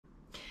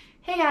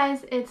Hey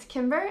guys, it's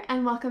Kimber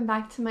and welcome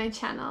back to my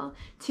channel.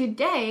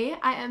 Today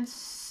I am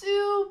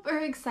super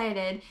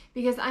excited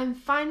because I'm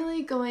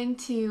finally going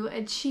to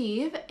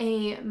achieve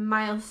a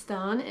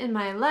milestone in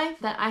my life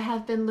that I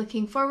have been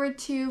looking forward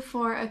to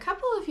for a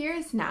couple of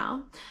years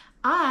now.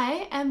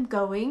 I am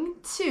going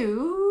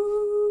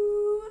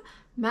to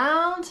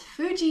Mount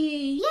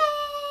Fuji!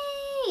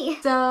 Yay!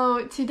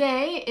 So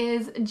today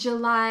is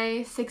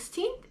July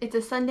 16th. It's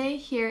a Sunday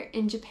here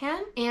in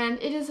Japan and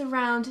it is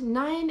around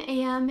 9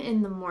 a.m.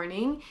 in the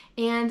morning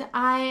and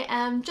I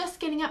am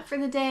just getting up for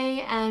the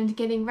day and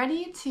getting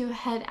ready to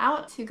head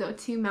out to go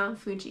to Mount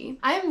Fuji.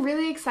 I am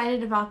really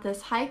excited about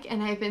this hike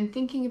and I've been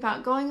thinking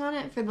about going on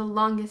it for the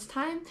longest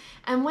time,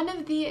 and one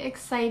of the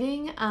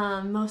exciting,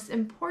 most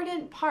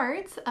important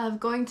parts of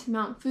going to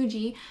Mount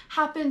Fuji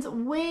happens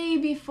way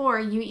before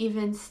you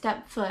even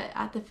step foot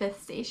at the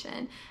 5th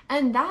station,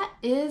 and that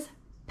is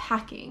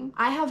packing.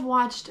 I have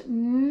watched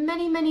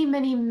many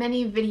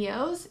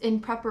videos in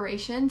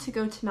preparation to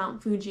go to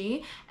Mount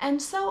Fuji,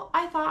 and so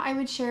I thought I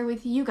would share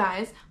with you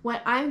guys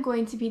what I'm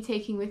going to be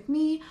taking with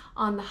me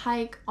on the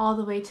hike all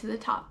the way to the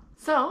top.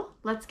 So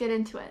let's get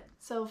into it.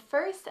 So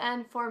first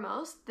and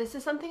foremost, this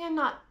is something I'm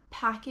not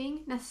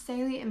packing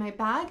necessarily in my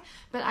bag,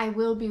 but I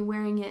will be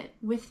wearing it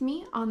with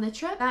me on the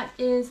trip. That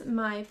is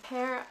my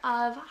pair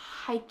of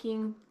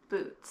hiking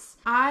boots.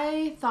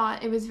 I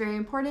thought it was very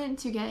important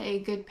to get a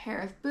good pair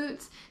of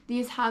boots.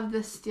 These have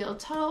the steel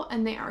toe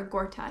and they are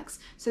Gore-Tex,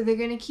 so they're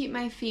going to keep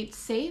my feet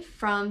safe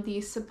from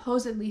the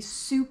supposedly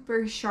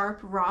super sharp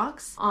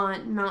rocks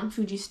on Mount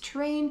Fuji's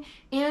terrain,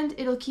 and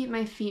it'll keep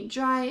my feet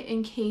dry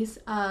in case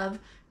of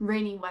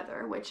rainy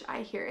weather, which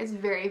I hear is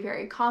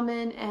very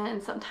common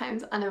and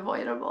sometimes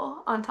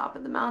unavoidable on top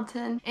of the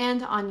mountain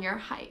and on your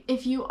hike.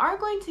 If you are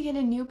going to get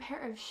a new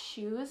pair of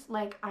shoes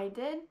like I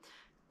did,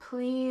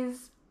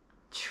 please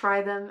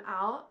try them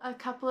out a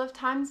couple of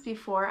times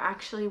before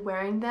actually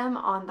wearing them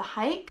on the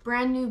hike.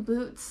 Brand new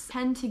boots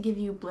tend to give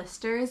you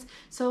blisters,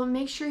 so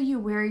make sure you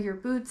wear your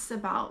boots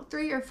about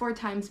 3 or 4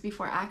 times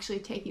before actually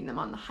taking them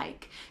on the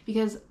hike,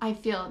 because I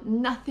feel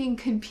nothing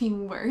could be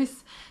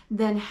worse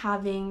than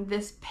having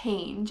this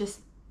pain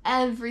just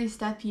every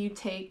step you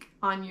take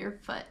on your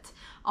foot,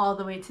 all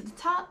the way to the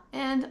top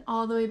and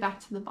all the way back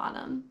to the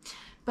bottom.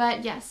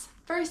 But yes,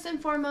 first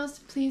and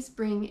foremost, please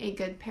bring a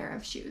good pair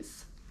of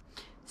shoes.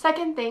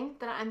 Second thing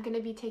that I'm going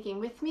to be taking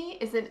with me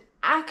is an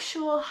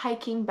actual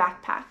hiking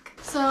backpack.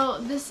 So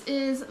this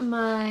is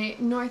my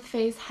North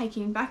Face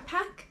hiking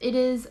backpack. It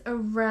is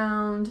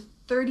around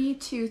 30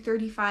 to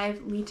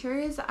 35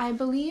 liters, I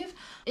believe.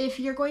 If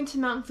you're going to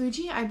Mount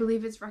Fuji, I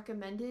believe it's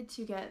recommended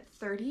to get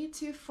 30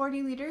 to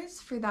 40 liters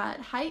for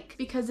that hike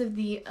because of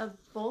the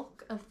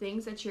bulk of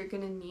things that you're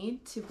going to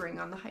need to bring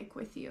on the hike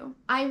with you.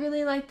 I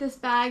really like this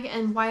bag,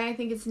 and why I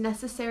think it's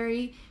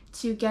necessary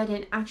to get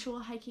an actual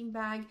hiking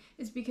bag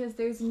is because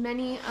there's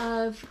many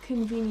of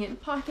convenient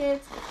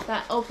pockets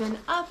that open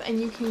up and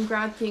you can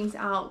grab things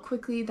out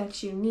quickly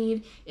that you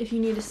need. If you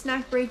need a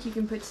snack break, you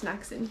can put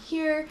snacks in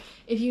here.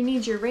 If you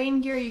need your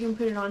rain gear, you can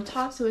put it on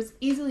top, so it's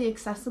easily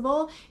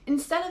accessible.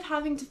 Instead of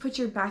having to put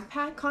your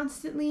backpack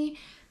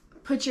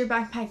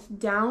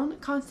down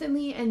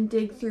constantly and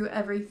dig through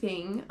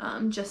everything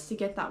just to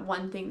get that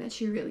one thing that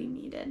you really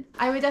needed.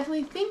 I would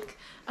definitely think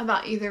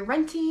about either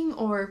renting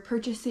or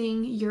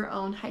purchasing your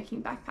own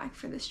hiking backpack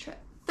for this trip.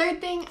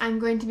 Third thing I'm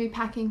going to be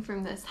packing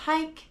from this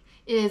hike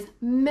is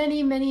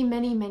many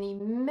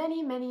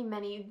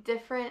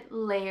different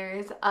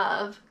layers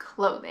of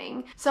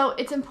clothing. So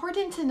it's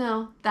important to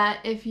know that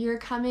if you're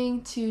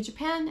coming to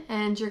Japan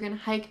and you're gonna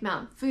hike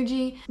Mount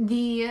Fuji,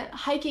 the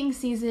hiking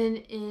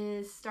season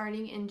is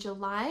starting in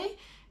July,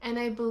 and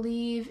I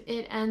believe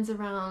it ends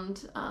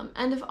around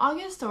end of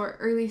August or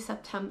early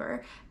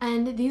September.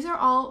 And these are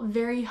all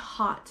very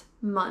hot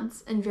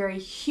months and very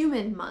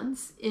humid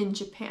months in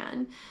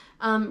Japan.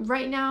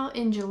 Right now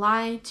in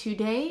July,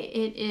 today,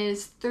 it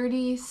is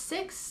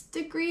 36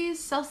 degrees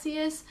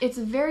Celsius. It's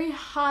very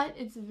hot,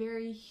 it's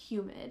very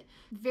humid.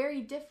 Very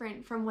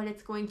different from what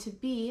it's going to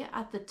be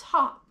at the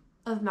top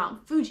of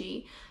Mount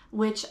Fuji,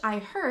 which I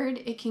heard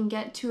it can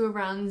get to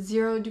around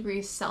 0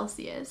 degrees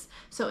Celsius.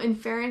 So in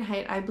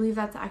Fahrenheit, I believe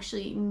that's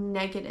actually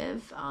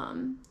negative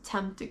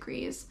temp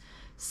degrees.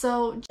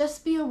 So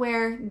just be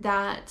aware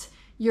that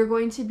you're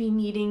going to be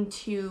needing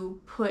to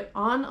put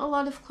on a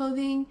lot of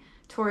clothing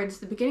towards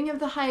the beginning of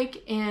the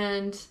hike,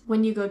 and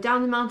when you go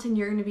down the mountain,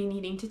 you're going to be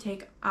needing to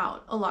take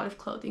out a lot of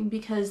clothing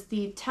because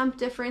the temp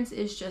difference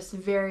is just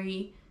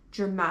very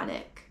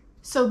dramatic.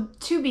 So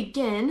to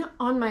begin,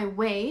 on my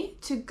way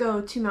to go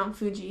to Mount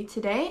Fuji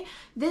today,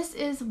 this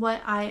is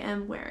what I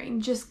am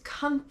wearing. Just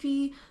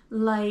comfy,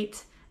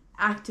 light,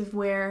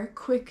 activewear,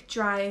 quick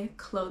dry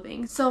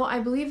clothing. So I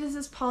believe this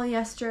is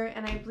polyester,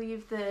 and I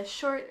believe the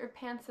short or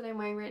pants that I'm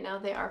wearing right now,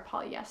 they are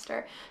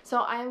polyester.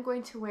 So I am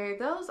going to wear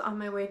those on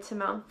my way to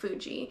Mount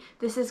Fuji.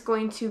 This is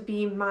going to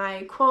be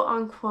my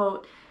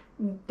quote-unquote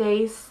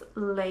base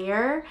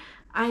layer.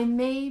 I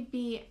may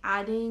be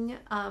adding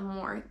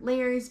more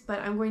layers, but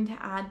I'm going to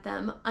add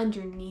them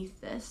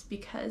underneath this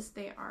because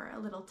they are a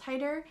little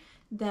tighter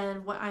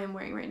than what I am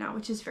wearing right now,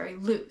 which is very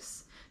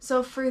loose.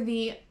 So for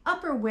the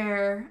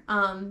upperwear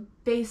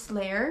base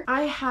layer,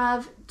 I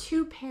have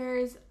 2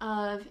 pairs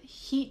of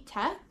Heat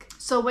Tech.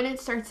 So when it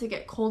starts to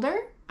get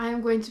colder,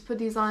 I'm going to put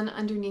these on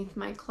underneath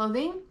my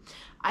clothing.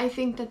 I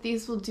think that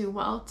these will do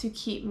well to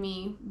keep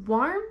me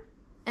warm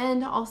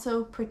and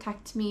also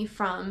protect me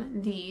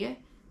from the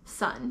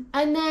sun.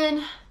 And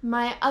then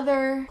my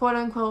other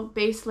quote-unquote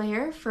base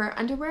layer for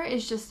underwear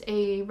is just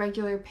a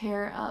regular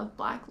pair of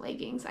black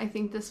leggings. I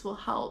think this will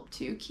help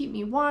to keep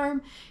me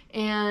warm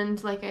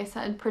and, like I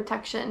said,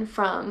 protection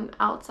from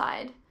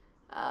outside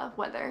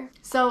weather.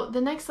 So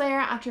the next layer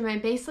after my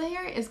base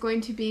layer is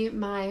going to be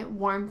my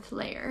warmth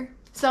layer.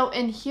 So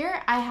in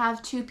here I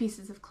have 2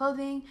 pieces of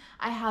clothing.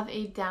 I have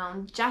a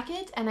down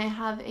jacket and I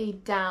have a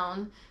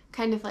down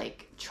kind of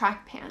like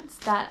track pants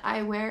that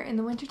I wear in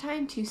the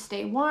wintertime to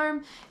stay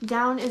warm.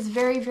 Down is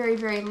very, very,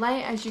 very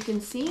light, as you can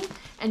see,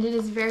 and it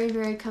is very,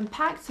 very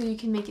compact, so you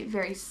can make it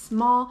very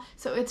small.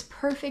 So it's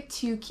perfect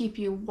to keep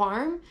you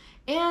warm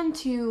and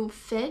to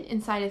fit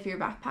inside of your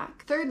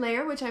backpack. Third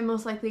layer, which I'm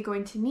most likely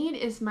going to need,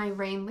 is my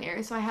rain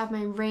layer. So I have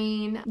my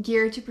rain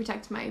gear to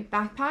protect my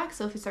backpack.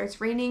 So if it starts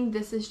raining,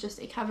 this is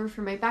just a cover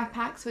for my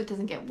backpack so it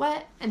doesn't get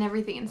wet and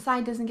everything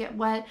inside doesn't get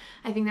wet.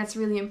 I think that's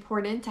really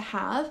important to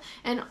have.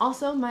 And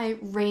also my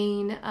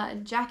rain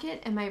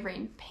jacket and my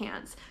rain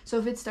pants. So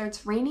if it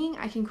starts raining,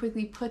 I can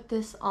quickly put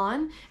this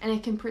on and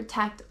it can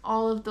protect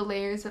all of the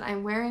layers that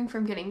I'm wearing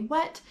from getting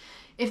wet.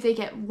 If they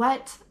get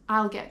wet,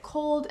 I'll get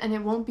cold and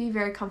it won't be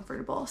very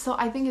comfortable. So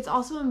I think it's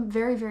also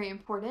very, very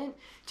important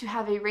to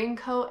have a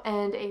raincoat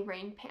and a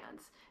rain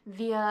pants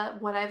via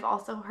what I've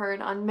also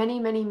heard on many,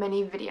 many,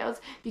 many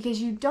videos,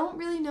 because you don't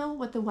really know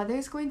what the weather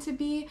is going to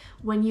be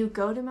when you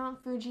go to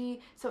Mount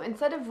Fuji. So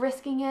instead of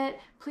risking it,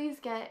 please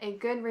get a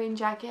good rain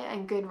jacket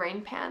and good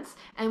rain pants.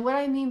 And what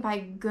I mean by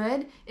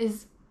good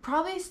is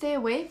probably stay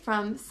away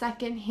from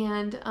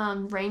secondhand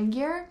rain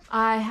gear.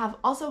 I have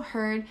also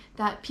heard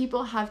that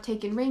people have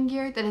taken rain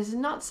gear that is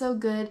not so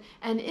good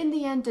and in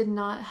the end did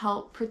not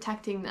help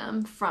protecting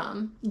them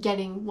from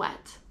getting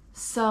wet.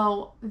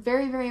 So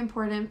very, very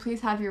important.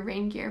 Please have your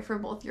rain gear for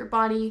both your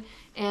body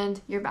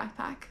and your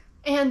backpack.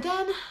 And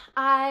then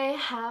I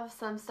have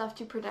some stuff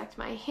to protect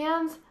my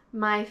hands,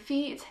 my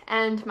feet,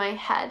 and my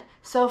head.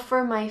 So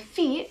for my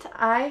feet,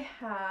 I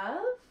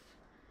have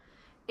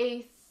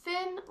a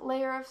thin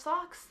layer of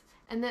socks,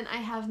 and then I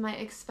have my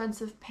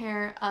expensive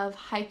pair of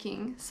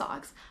hiking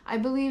socks. I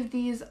believe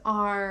these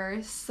are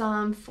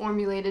some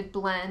formulated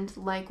blend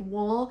like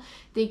wool.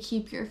 They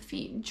keep your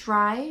feet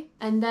dry.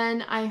 And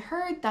then I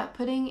heard that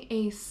putting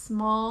a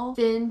small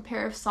thin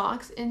pair of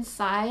socks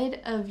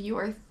inside of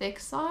your thick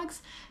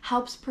socks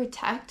helps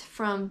protect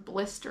from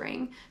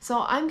blistering.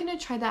 So I'm gonna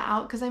try that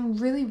out because I'm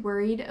really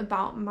worried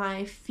about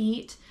my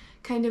feet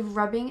kind of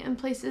rubbing in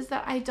places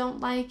that I don't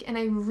like, and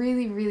I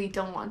really, really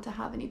don't want to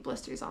have any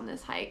blisters on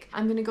this hike.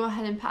 I'm gonna go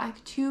ahead and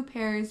pack 2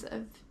 pairs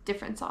of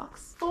different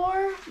socks.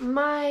 For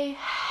my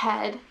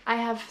head, I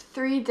have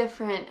 3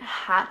 different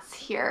hats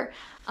here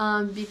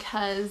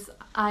because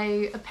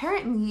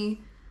apparently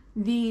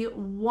the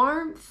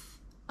warmth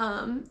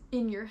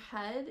in your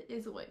head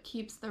is what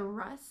keeps the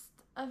rest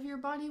of your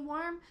body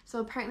warm.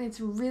 So apparently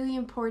it's really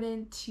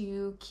important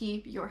to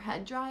keep your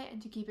head dry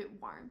and to keep it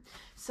warm.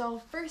 So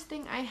first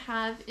thing I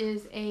have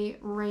is a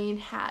rain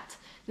hat.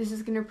 This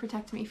is going to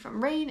protect me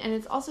from rain and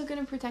it's also going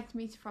to protect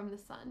me from the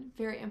sun.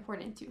 Very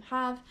important to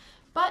have.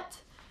 But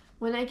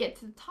when I get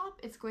to the top,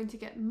 it's going to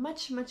get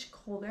much, much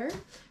colder.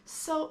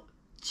 So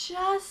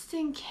just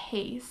in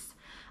case,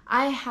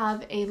 I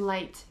have a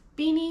light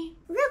beanie.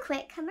 Real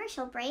quick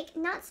commercial break,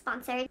 not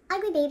sponsored.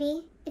 Ugly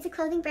Baby, it's a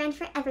clothing brand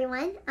for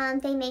everyone.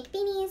 They make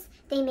beanies,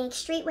 they make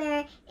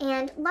streetwear,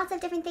 and lots of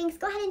different things.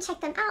 Go ahead and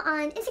check them out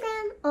on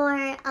Instagram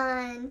or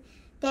on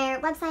their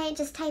website.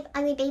 Just type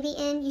Ugly Baby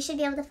in. You should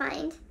be able to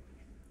find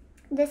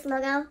this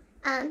logo.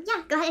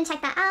 Yeah, go ahead and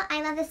check that out.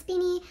 I love this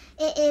beanie.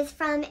 It is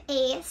from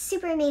a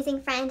super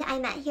amazing friend I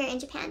met here in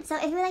Japan. So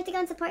if you would like to go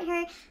and support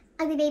her,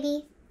 Ugly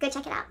Baby, go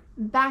check it out.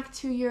 Back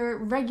to your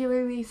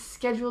regularly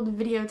scheduled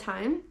video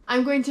time.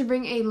 I'm going to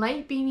bring a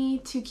light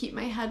beanie to keep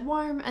my head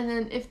warm, and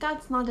then if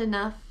that's not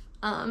enough,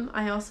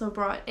 I also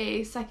brought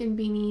a second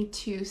beanie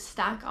to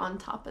stack on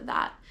top of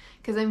that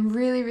because I'm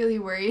really, really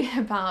worried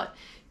about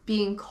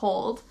being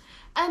cold.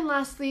 And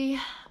lastly,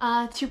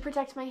 to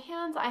protect my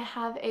hands, I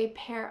have a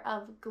pair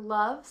of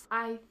gloves.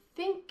 I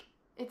think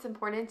it's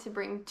important to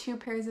bring 2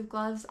 pairs of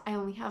gloves. I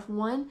only have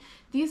 1.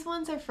 These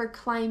ones are for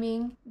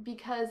climbing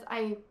because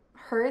I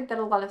heard that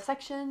a lot of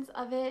sections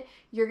of it,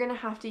 you're gonna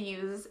have to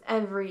use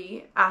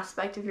every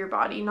aspect of your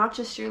body, not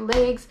just your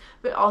legs,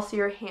 but also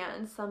your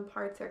hands. Some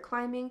parts are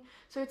climbing.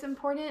 So it's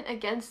important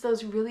against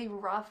those really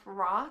rough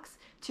rocks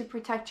to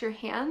protect your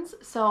hands.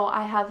 So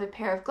I have a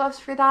pair of gloves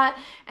for that.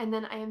 And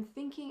then I am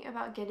thinking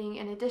about getting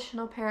an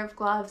additional pair of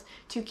gloves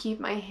to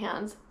keep my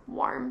hands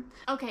warm.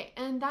 Okay,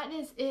 and that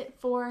is it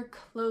for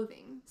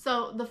clothing.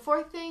 So the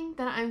 4th thing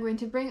that I'm going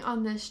to bring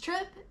on this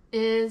trip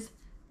is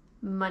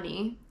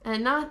money,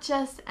 and not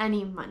just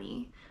any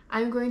money.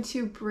 I'm going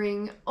to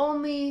bring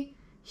only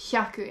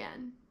 100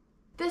 yen.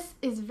 This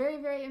is very,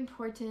 very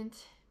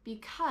important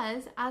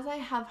because, as I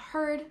have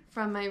heard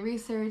from my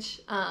research,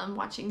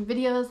 watching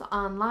videos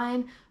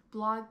online,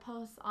 blog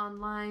posts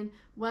online,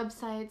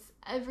 websites,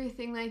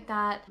 everything like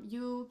that,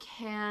 you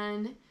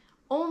can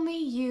only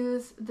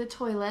use the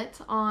toilet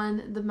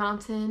on the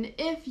mountain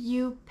if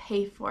you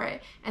pay for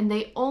it, and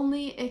they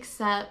only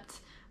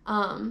accept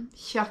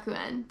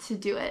 100 to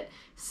do it.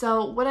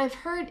 So what I've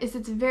heard is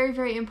it's very,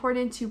 very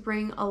important to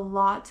bring a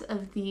lot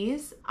of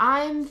these.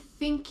 I'm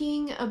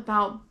thinking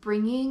about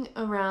bringing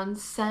around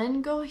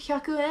 1000 go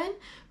 100,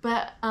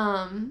 but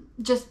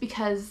just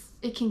because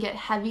it can get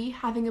heavy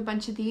having a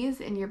bunch of these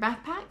in your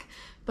backpack.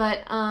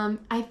 But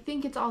I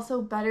think it's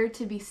also better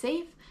to be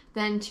safe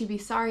than to be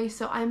sorry,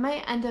 so I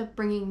might end up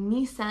bringing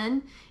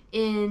Nisen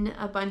in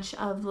a bunch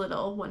of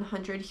little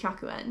 100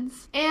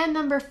 hyakuens. And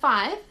number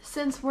 5,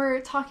 since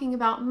we're talking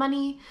about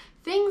money,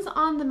 things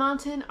on the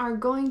mountain are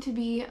going to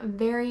be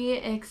very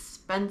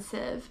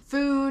expensive.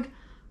 Food,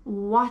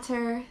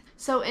 water.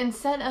 So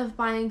instead of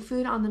buying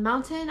food on the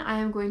mountain, I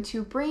am going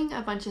to bring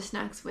a bunch of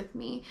snacks with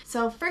me.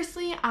 So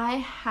firstly, I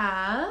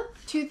have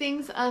 2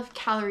 things of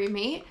Calorie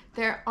Mate.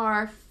 There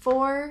are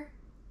 4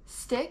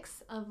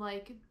 sticks of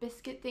like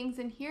biscuit things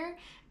in here,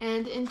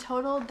 and in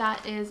total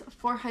that is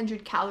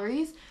 400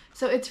 calories.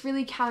 So it's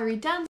really calorie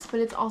dense, but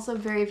it's also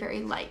very,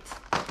 very light.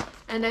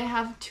 And I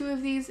have 2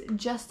 of these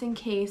just in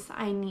case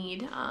I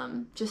need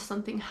just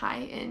something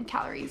high in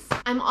calories.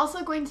 I'm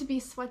also going to be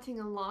sweating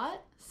a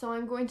lot, so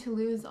I'm going to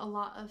lose a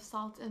lot of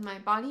salt in my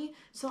body.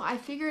 So I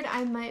figured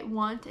I might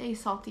want a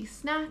salty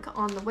snack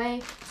on the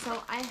way.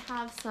 So I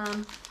have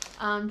some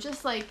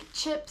just like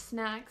chip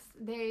snacks.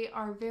 They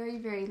are very,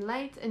 very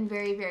light and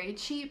very, very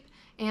cheap.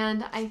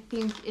 And I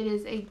think it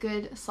is a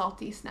good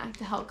salty snack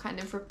to help kind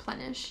of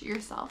replenish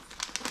yourself.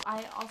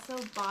 I also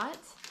bought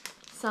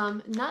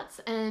some nuts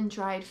and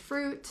dried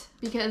fruit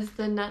because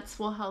the nuts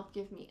will help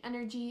give me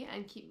energy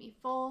and keep me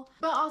full.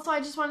 But also I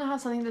just want to have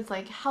something that's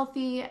like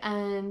healthy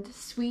and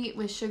sweet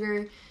with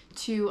sugar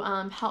to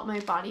help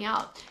my body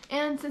out.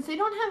 And since they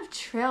don't have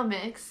trail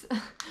mix,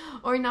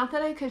 or not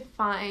that I could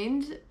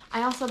find,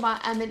 I also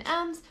bought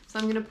M&Ms, so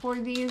I'm gonna pour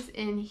these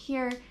in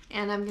here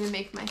and I'm gonna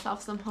make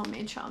myself some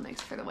homemade trail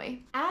mix for the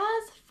way.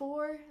 As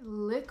for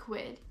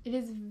liquid, it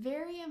is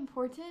very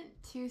important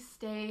to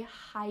stay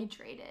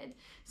hydrated.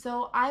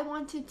 So I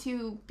wanted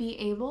to be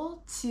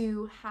able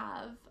to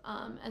have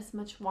as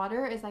much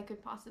water as I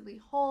could possibly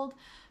hold,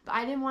 but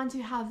I didn't want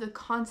to have the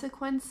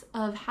consequence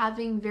of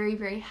having very,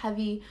 very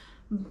heavy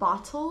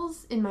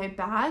bottles in my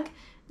bag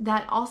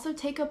that also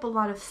take up a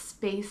lot of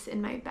space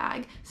in my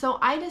bag. So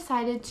I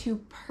decided to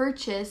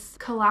purchase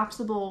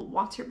collapsible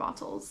water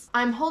bottles.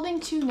 I'm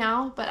holding 2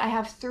 now, but I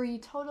have 3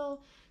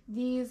 total.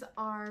 These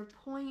are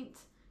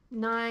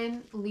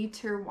 0.9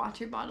 liter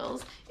water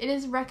bottles. It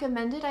is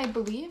recommended, I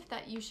believe,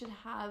 that you should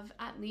have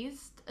at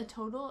least a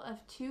total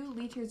of 2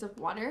 liters of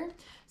water.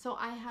 So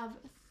I have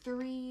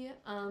 3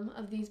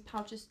 of these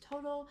pouches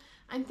total.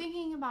 I'm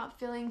thinking about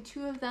filling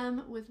 2 of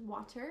them with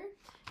water,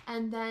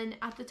 and then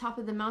at the top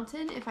of the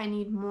mountain, if I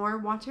need more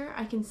water,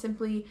 I can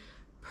simply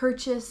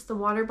purchase the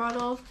water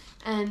bottle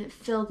and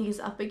fill these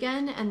up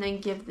again and then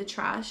give the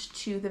trash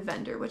to the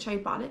vendor which I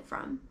bought it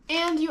from.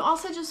 And you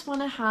also just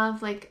want to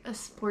have like a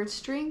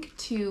sports drink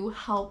to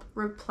help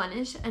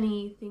replenish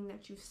anything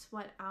that you've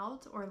sweat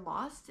out or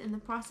lost in the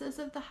process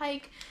of the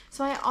hike.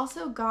 So I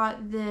also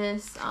got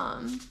this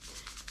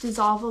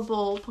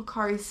dissolvable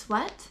Pocari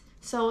Sweat.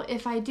 So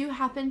if I do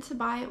happen to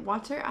buy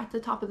water at the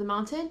top of the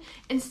mountain,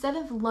 instead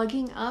of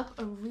lugging up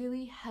a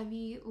really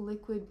heavy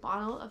liquid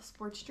bottle of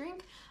sports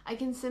drink, I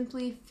can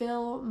simply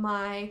fill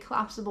my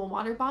collapsible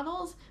water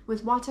bottles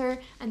with water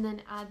and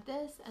then add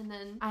this, and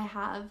then I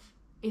have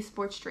a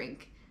sports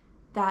drink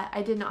that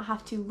I did not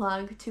have to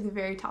lug to the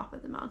very top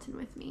of the mountain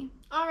with me.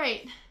 All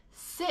right,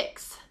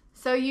 6.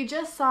 So you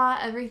just saw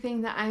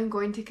everything that I'm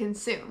going to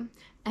consume.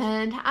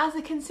 And as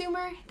a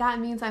consumer, that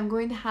means I'm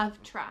going to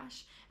have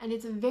trash. And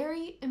it's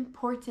very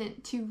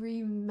important to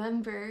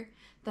remember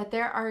that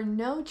there are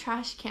no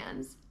trash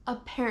cans,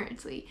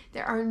 apparently.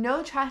 There are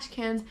no trash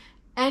cans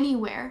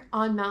anywhere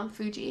on Mount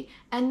Fuji.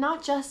 And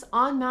not just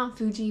on Mount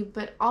Fuji,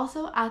 but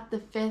also at the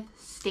 5th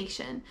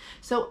station.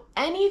 So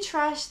any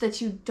trash that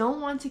you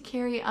don't want to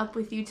carry up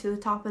with you to the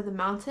top of the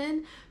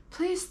mountain,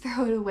 please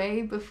throw it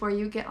away before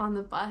you get on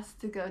the bus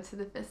to go to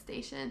the 5th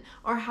station,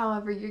 or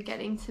however you're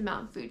getting to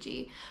Mount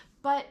Fuji.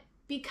 But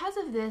because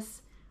of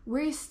this,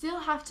 we still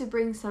have to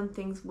bring some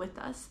things with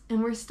us,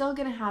 and we're still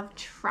gonna have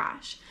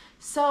trash.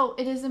 So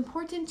it is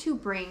important to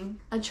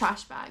bring a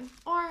trash bag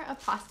or a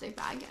plastic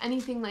bag,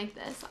 anything like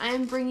this. I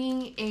am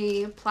bringing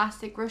a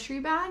plastic grocery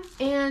bag,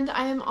 and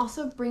I am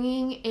also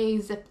bringing a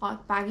Ziploc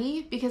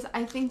baggie because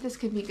I think this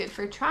could be good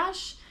for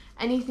trash.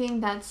 Anything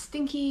that's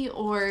stinky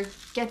or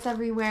gets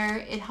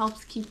everywhere, it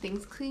helps keep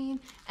things clean.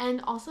 And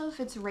also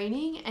if it's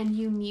raining and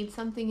you need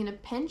something in a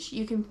pinch,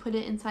 you can put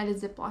it inside a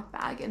Ziploc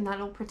bag and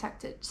that'll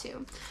protect it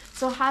too.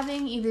 So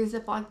having either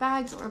Ziploc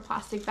bags or a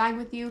plastic bag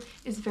with you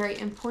is very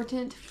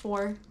important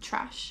for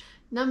trash.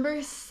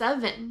 Number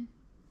 7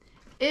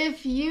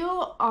 If you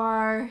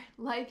are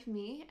like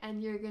me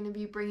and you're going to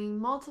be bringing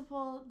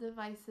multiple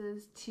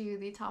devices to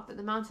the top of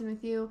the mountain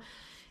with you,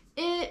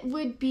 it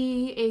would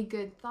be a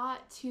good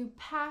thought to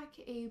pack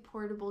a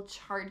portable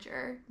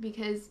charger,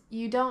 because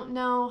you don't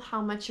know how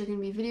much you're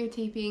going to be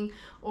videotaping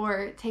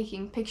or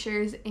taking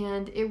pictures,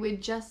 and it would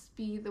just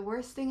be the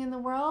worst thing in the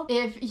world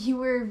if you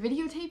were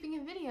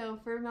videotaping a video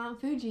for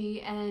Mount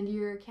Fuji and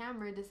your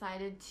camera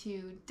decided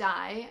to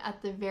die at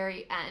the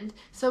very end.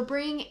 So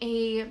bring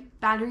a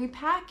battery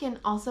pack and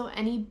also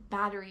any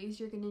batteries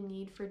you're going to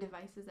need for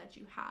devices that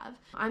you have.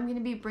 I'm going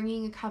to be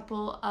bringing a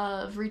couple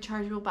of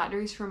rechargeable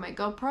batteries for my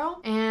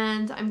GoPro, and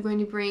I'm going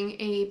to bring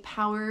a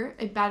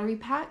battery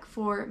pack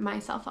for my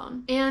cell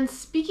phone. And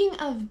speaking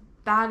of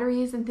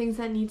batteries and things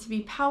that need to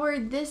be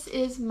powered, this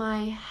is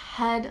my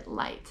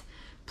headlight.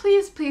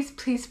 Please, please,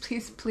 please,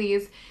 please,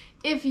 please,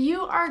 if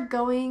you are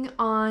going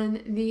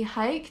on the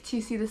hike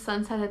to see the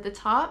sunset at the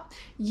top,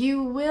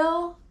 you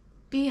will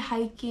be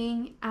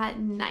hiking at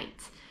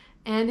night.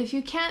 And if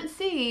you can't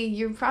see,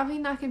 you're probably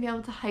not going to be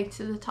able to hike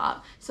to the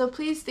top. So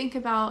please think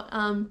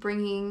about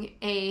bringing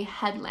a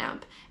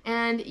headlamp.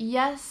 And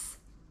yes,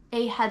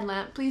 a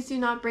headlamp. Please do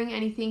not bring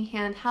anything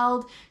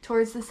handheld.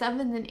 Towards the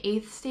 7th and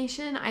 8th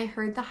station, I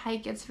heard the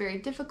hike gets very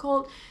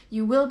difficult.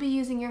 You will be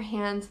using your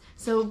hands,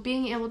 so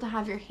being able to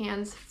have your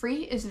hands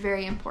free is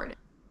very important.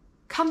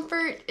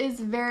 Comfort is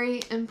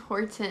very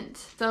important,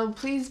 so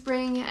please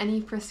bring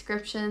any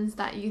prescriptions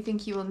that you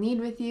think you will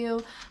need with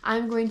you.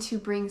 I'm going to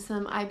bring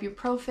some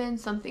ibuprofen,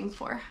 something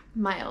for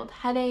mild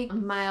headache,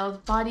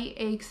 mild body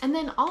aches, and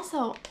then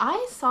also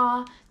I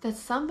saw that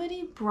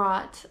somebody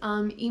brought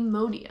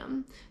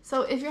Imodium.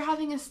 So if you're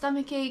having a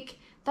stomach ache,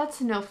 that's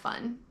no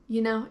fun.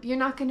 You know, you're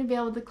not going to be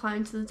able to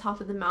climb to the top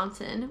of the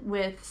mountain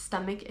with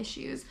stomach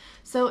issues.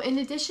 So in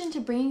addition to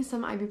bringing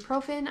some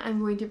ibuprofen, I'm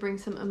going to bring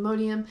some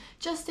Imodium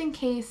just in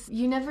case.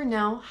 You never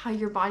know how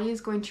your body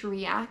is going to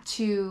react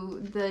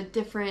to the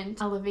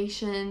different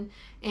elevation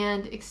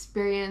and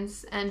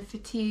experience and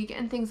fatigue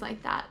and things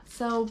like that.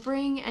 So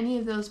bring any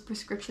of those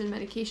prescription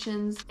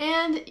medications,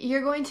 and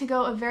you're going to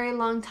go a very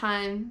long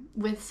time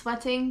with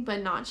sweating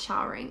but not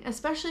showering,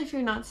 especially if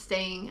you're not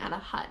staying at a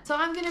hut. So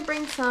I'm going to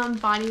bring some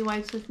body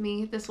wipes with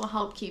me. This will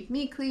help keep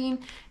me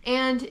clean,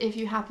 and if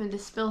you happen to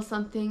spill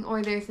something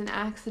or there's an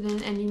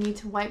accident and you need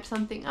to wipe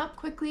something up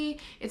quickly,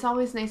 it's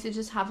always nice to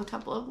just have a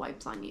couple of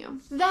wipes on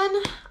you.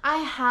 Then I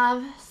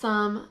have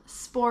some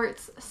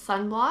sports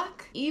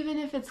sunblock. Even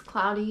if it's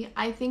cloudy,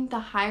 I think the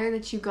higher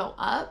that you go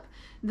up,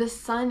 the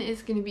sun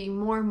is going to be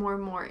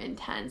more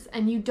intense,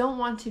 and you don't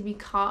want to be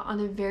caught on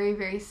a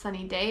very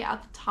sunny day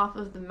at the top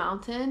of the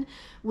mountain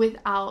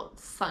without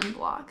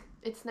sunblock.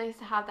 It's nice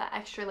to have that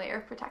extra layer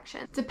of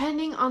protection.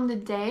 Depending on the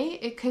day,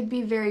 it could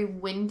be very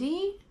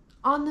windy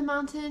on the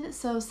mountain,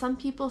 so some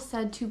people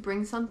said to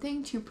bring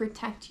something to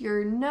protect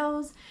your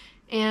nose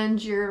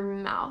and your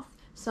mouth.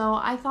 So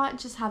I thought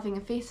just having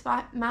a face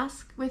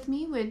mask with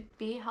me would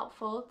be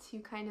helpful to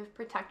kind of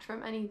protect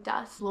from any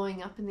dust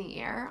blowing up in the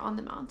air on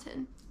the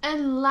mountain.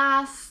 And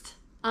last,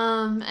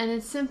 and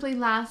it's simply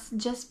last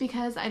just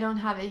because I don't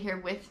have it here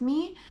with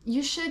me,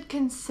 you should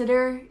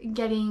consider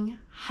getting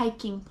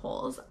hiking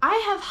poles. I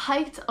have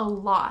hiked a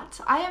lot.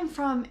 I am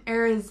from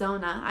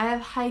Arizona. I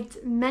have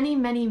hiked many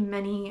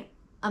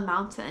a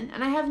mountain,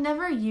 and I have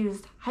never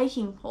used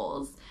hiking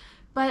poles.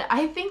 But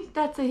I think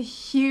that's a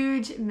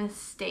huge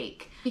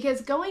mistake,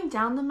 because going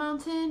down the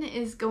mountain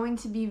is going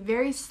to be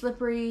very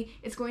slippery.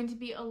 It's going to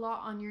be a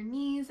lot on your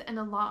knees and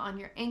a lot on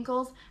your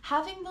ankles.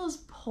 Having those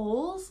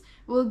poles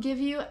will give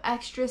you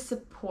extra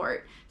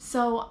support.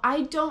 So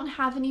I don't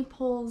have any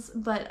poles,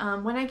 but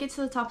when I get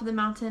to the top of the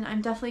mountain,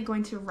 I'm definitely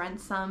going to rent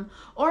some,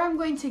 or I'm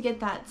going to get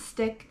that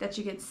stick that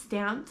you get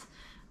stamped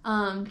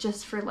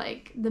just for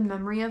like the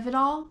memory of it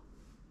all.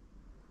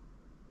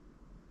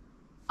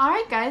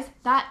 Alright guys,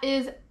 that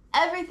is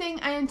everything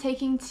I am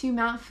taking to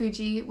Mount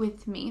Fuji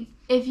with me.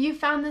 If you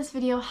found this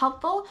video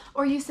helpful,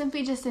 or you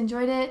simply just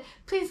enjoyed it,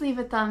 please leave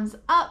a thumbs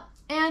up.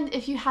 And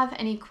if you have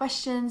any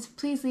questions,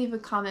 please leave a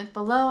comment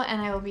below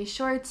and I will be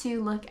sure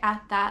to look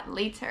at that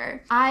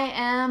later. I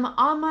am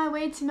on my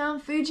way to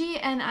Mount Fuji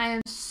and I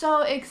am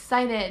so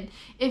excited.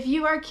 If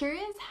you are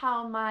curious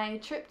how my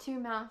trip to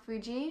Mount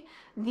Fuji,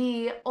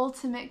 the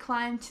ultimate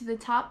climb to the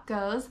top,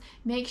 goes,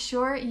 make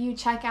sure you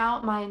check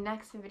out my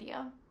next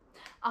video.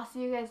 I'll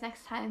see you guys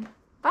next time.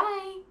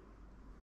 Bye!